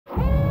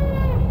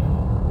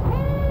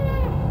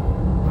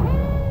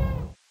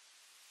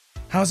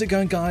How's it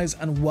going, guys,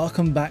 and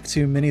welcome back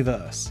to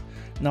Miniverse.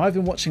 Now, I've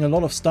been watching a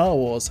lot of Star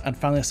Wars and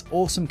found this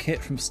awesome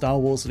kit from Star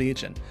Wars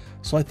Legion,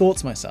 so I thought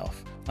to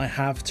myself, I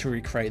have to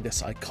recreate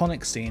this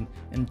iconic scene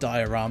in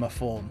diorama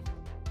form.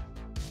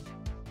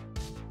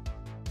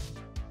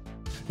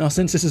 Now,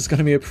 since this is going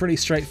to be a pretty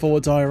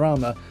straightforward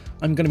diorama,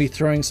 I'm going to be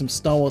throwing some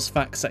Star Wars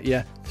facts at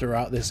you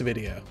throughout this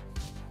video.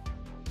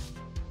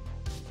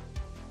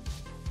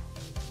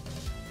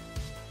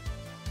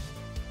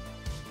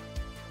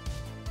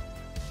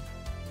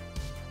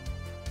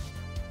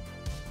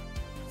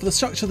 For the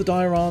structure of the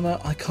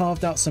diorama, I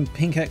carved out some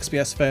pink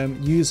XPS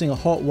foam using a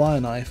hot wire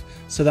knife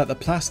so that the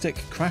plastic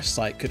crash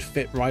site could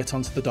fit right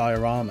onto the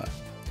diorama.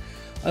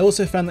 I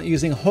also found that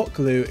using hot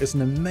glue is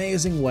an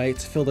amazing way to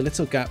fill the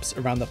little gaps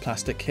around the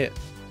plastic kit.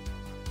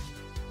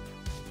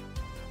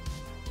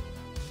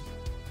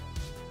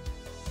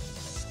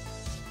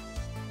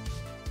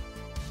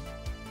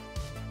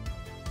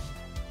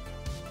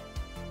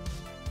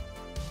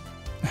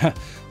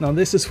 Now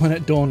this is when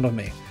it dawned on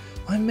me.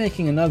 I'm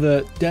making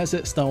another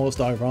desert Star Wars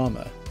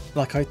diorama,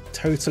 like I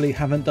totally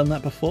haven't done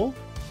that before.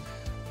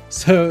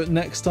 So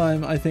next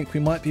time I think we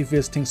might be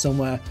visiting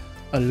somewhere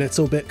a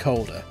little bit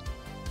colder.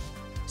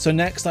 So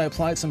next I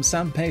applied some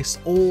sand paste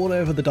all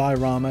over the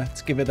diorama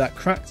to give it that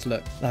cracked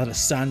look that a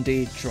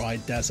sandy, dry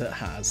desert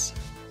has.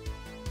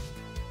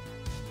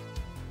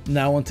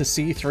 Now on to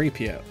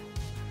C3PO.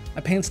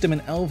 I painted him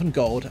in elven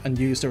gold and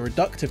used a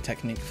reductive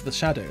technique for the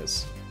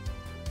shadows.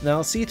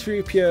 Now,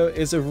 C3PO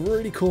is a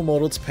really cool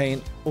model to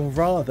paint, or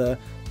rather,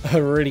 a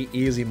really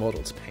easy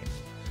model to paint.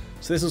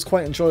 So this was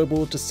quite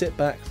enjoyable to sit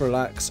back,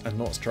 relax, and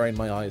not strain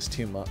my eyes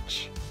too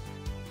much.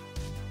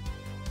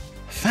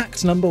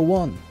 Fact number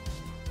 1.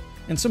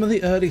 In some of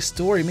the early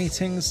story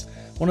meetings,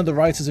 one of the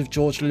writers of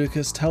George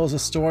Lucas tells a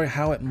story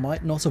how it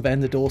might not have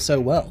ended all so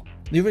well.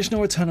 The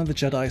original Return of the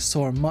Jedi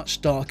saw a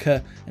much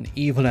darker and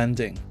evil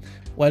ending,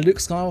 where Luke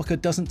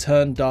Skywalker doesn't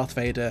turn Darth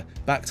Vader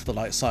back to the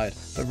light side,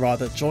 but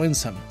rather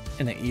joins him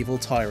in an evil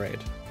tirade.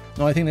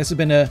 Now, I think this has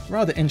been a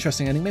rather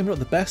interesting ending, maybe not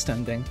the best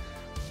ending,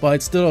 but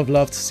I'd still have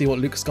loved to see what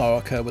Luke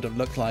Skywalker would have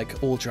looked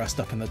like all dressed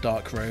up in the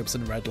dark robes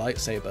and red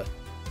lightsaber.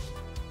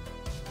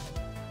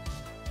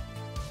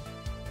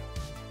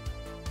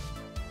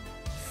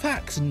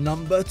 Fact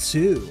number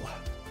 2.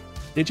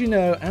 Did you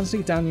know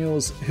Anthony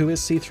Daniels, who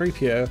is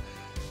C3PO,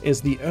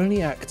 is the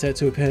only actor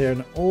to appear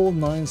in all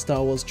 9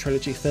 Star Wars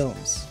trilogy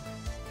films?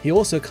 He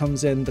also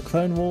comes in The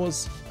Clone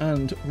Wars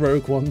and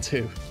Rogue One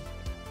too.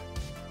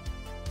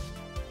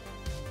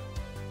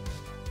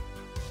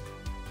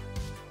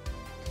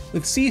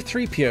 With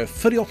C3PO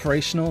fully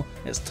operational,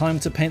 it's time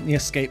to paint the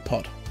escape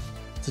pod.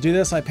 To do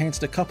this, I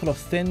painted a couple of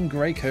thin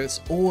grey coats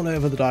all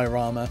over the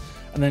diorama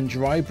and then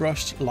dry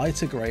brushed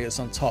lighter greys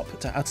on top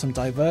to add some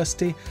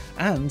diversity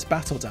and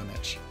battle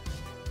damage.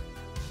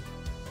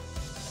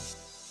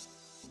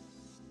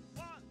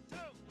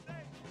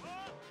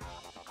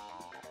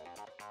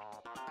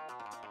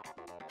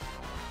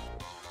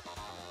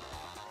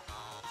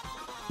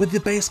 With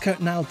the base coat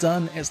now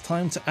done, it's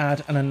time to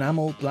add an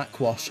enamel black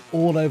wash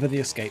all over the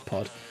escape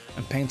pod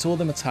and paint all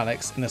the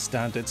metallics in a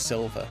standard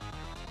silver.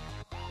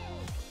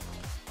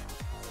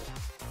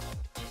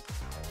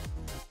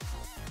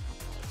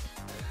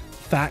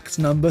 Fact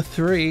number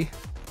 3.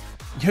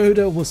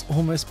 Yoda was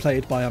almost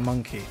played by a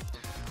monkey.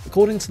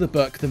 According to the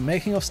book The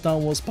Making of Star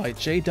Wars by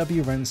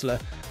J.W. Rensler,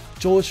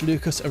 George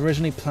Lucas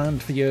originally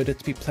planned for Yoda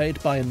to be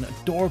played by an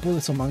adorable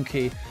little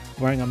monkey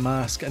wearing a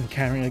mask and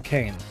carrying a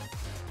cane.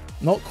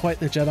 Not quite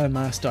the Jedi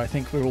Master I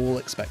think we're all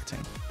expecting.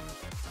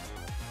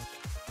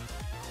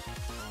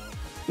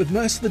 With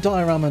most of the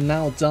diorama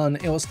now done,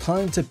 it was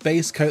time to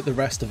base coat the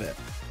rest of it.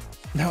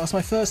 Now, it's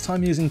my first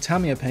time using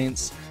Tamiya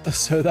paints,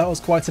 so that was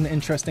quite an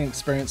interesting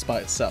experience by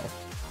itself.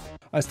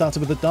 I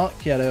started with a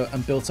dark yellow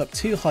and built up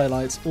 2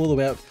 highlights all the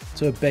way up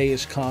to a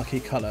beige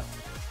khaki colour.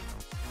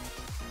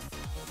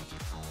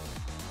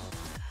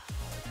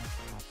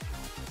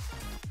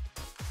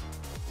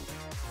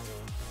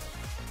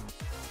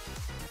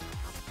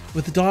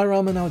 With the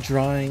diorama now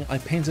drying, I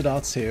painted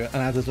R2 and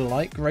added a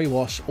light grey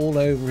wash all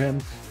over him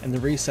in the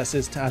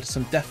recesses to add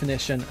some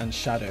definition and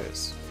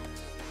shadows.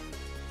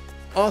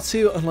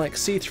 R2, unlike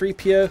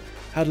C3PO,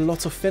 had a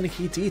lot of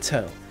finicky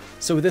detail,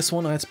 so with this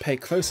one I had to pay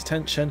close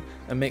attention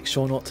and make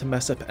sure not to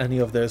mess up any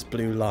of those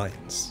blue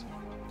lines.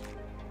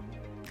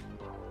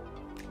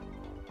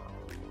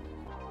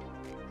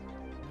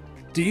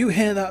 Do you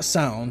hear that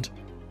sound?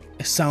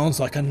 It sounds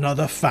like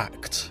another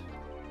fact.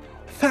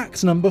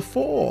 Fact number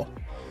 4.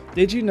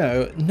 Did you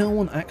know no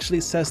one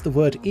actually says the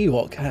word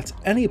Ewok at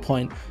any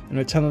point in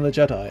Return of the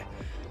Jedi?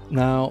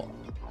 Now,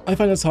 I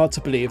find this hard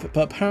to believe,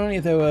 but apparently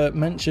they were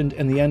mentioned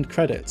in the end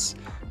credits.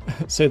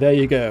 So there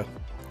you go.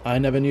 I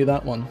never knew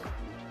that one.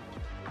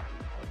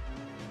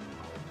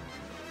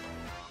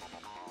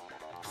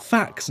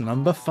 Fact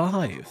number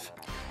 5.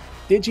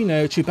 Did you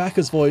know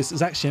Chewbacca's voice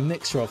is actually a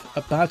mixture of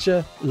a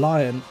badger,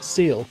 lion,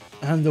 seal,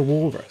 and a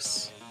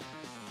walrus?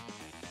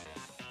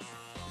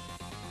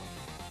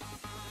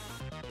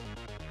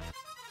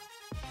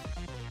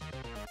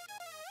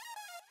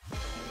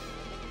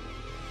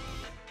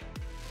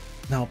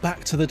 Now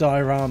back to the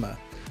diorama.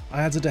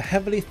 I added a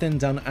heavily thinned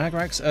down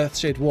Agrax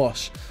Earthshade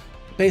wash,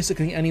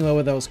 basically anywhere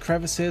where there was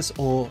crevices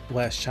or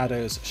where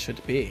shadows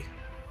should be.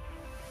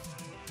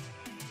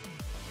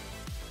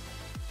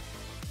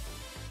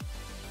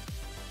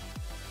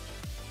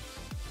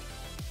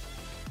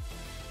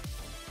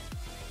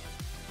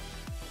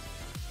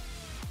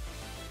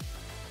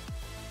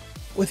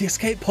 With the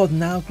escape pod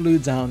now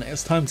glued down,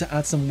 it's time to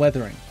add some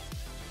weathering.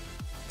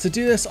 To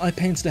do this, I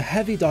painted a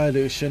heavy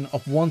dilution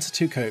of 1 to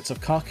 2 coats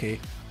of khaki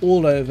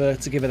all over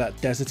to give it that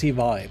deserty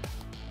vibe.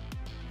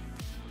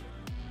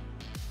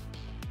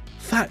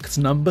 Fact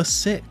number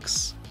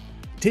 6.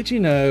 Did you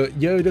know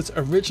Yoda's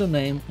original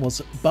name was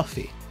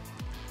Buffy?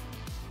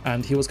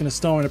 And he was going to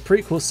star in a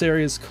prequel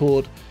series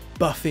called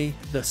Buffy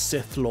the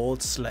Sith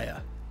Lord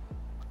Slayer.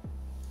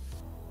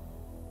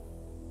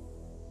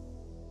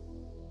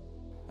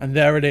 And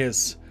there it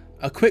is,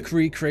 a quick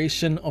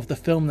recreation of the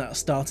film that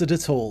started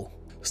it all.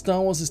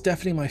 Star Wars is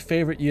definitely my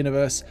favourite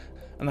universe,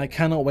 and I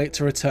cannot wait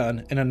to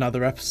return in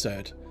another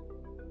episode.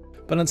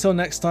 But until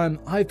next time,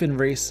 I've been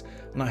Reese,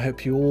 and I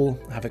hope you all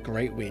have a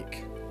great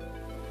week.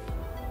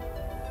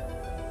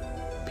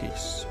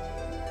 Peace.